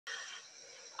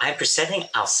I'm presenting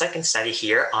our second study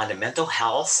here on the mental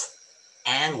health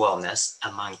and wellness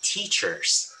among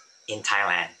teachers in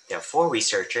Thailand. There are 4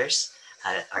 researchers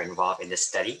that are involved in this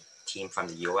study, team from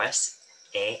the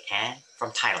USA and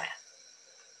from Thailand.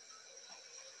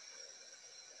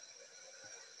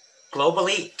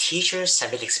 Globally, teachers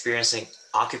have been experiencing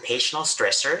occupational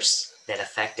stressors that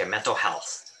affect their mental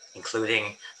health,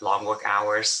 including long work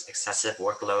hours, excessive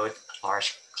workload,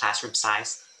 large classroom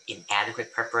size,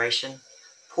 inadequate preparation,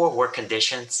 poor work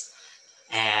conditions,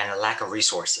 and lack of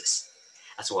resources,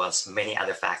 as well as many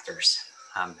other factors.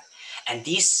 And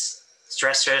these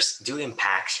stressors do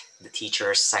impact the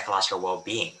teacher's psychological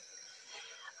well-being.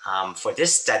 For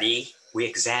this study, we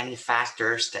examine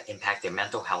factors that impact their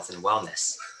mental health and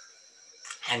wellness.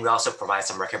 And we also provide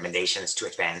some recommendations to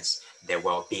advance their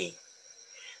well-being.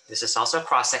 This is also a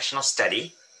cross-sectional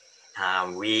study.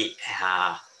 We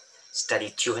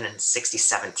studied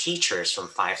 267 teachers from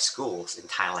 5 schools in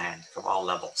Thailand from all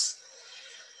levels.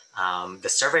 The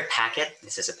survey packet,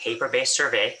 this is a paper-based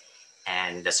survey,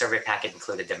 and the survey packet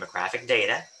included demographic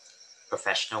data,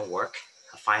 professional work,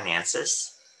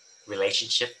 finances,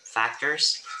 relationship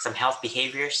factors, some health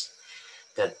behaviors,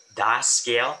 the DAS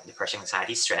scale, depression,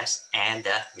 anxiety, stress, and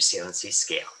the resiliency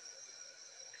scale.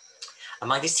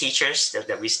 Among these teachers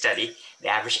that we studied, the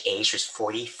average age was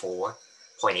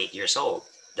 44.8 years old.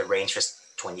 The range was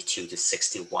 22 to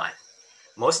 61.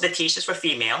 Most of the teachers were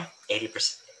female,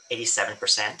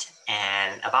 87%,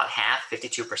 and about half,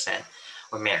 52%,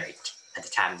 were married at the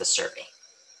time of the survey.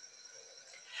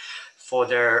 For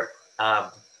the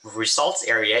results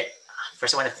area,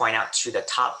 first I want to point out to the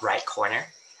top right corner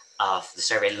of the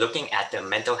survey, looking at the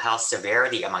mental health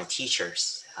severity among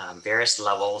teachers, various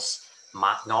levels,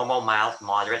 normal, mild,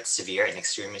 moderate, severe, and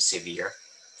extremely severe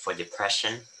for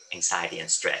depression, anxiety, and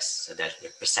stress. So the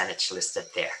percentage listed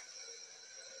there.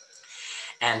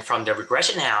 And from the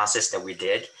regression analysis that we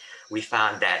did, we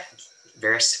found that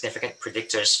very significant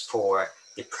predictors for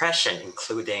depression,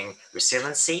 including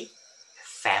resiliency,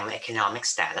 family economic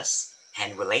status,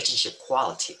 and relationship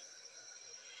quality.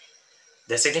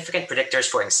 The significant predictors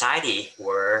for anxiety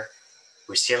were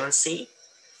resiliency,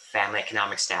 family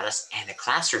economic status, and the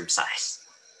classroom size.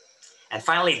 And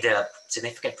finally, the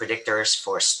significant predictors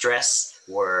for stress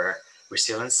were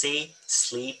resiliency,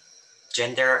 sleep,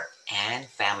 gender, and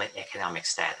family economic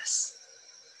status.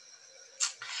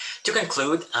 To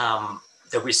conclude,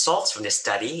 the results from this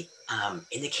study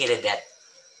indicated that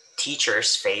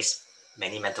teachers face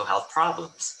many mental health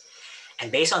problems.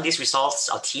 And based on these results,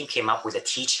 our team came up with a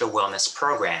teacher wellness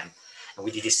program. And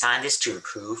we designed this to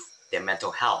improve their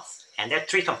mental health. And there are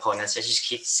 3 components, as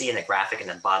you can see in the graphic in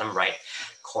the bottom right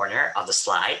corner of the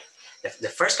slide. The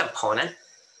first component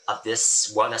of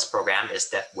this wellness program is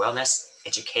the wellness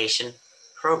education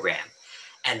program.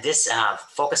 And this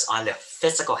focus on the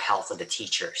physical health of the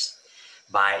teachers.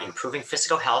 By improving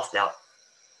physical health, that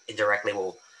indirectly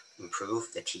will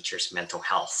improve the teacher's mental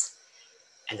health.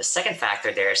 And the second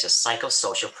factor there is a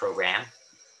psychosocial program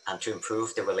to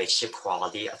improve the relationship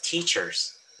quality of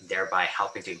teachers, thereby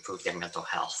helping to improve their mental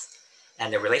health.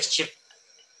 And the relationship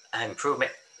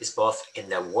improvement is both in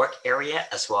the work area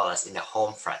as well as in the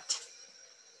home front.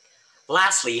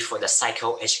 Lastly, for the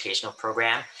psychoeducational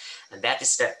program, and that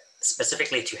is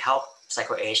specifically to help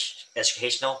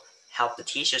psychoeducational help the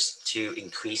teachers to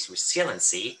increase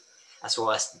resiliency, as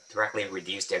well as directly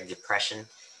reduce their depression,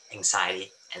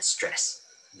 anxiety, and stress,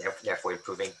 therefore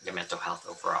improving their mental health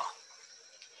overall.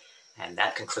 And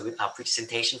that concludes our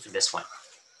presentation for this one.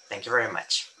 Thank you very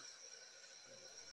much.